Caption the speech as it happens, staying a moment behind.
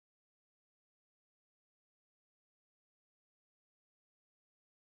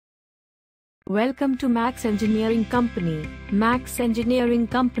Welcome to Max Engineering Company. Max Engineering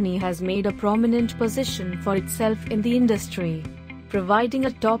Company has made a prominent position for itself in the industry. Providing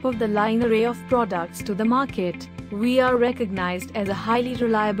a top-of-the-line array of products to the market, we are recognized as a highly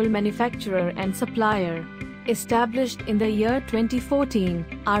reliable manufacturer and supplier. Established in the year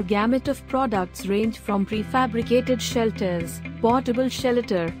 2014, our gamut of products range from prefabricated shelters, portable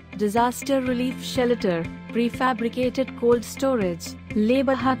shelter, disaster relief shelter, prefabricated cold storage,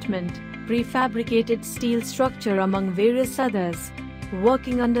 labor hutment, prefabricated steel structure among various others.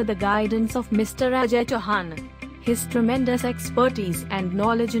 Working under the guidance of Mr. Ajay Chauhan, his tremendous expertise and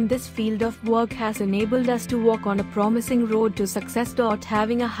knowledge in this field of work has enabled us to walk on a promising road to success.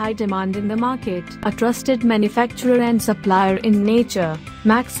 Having a high demand in the market, a trusted manufacturer and supplier in nature,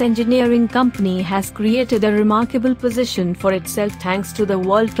 Max Engineering Company has created a remarkable position for itself thanks to the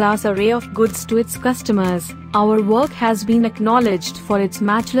world-class array of goods to its customers. Our work has been acknowledged for its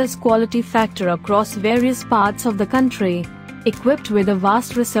matchless quality factor across various parts of the country, equipped with a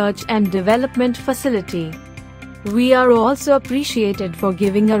vast research and development facility. We are also appreciated for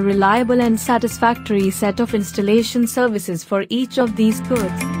giving a reliable and satisfactory set of installation services for each of these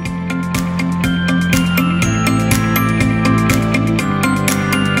goods.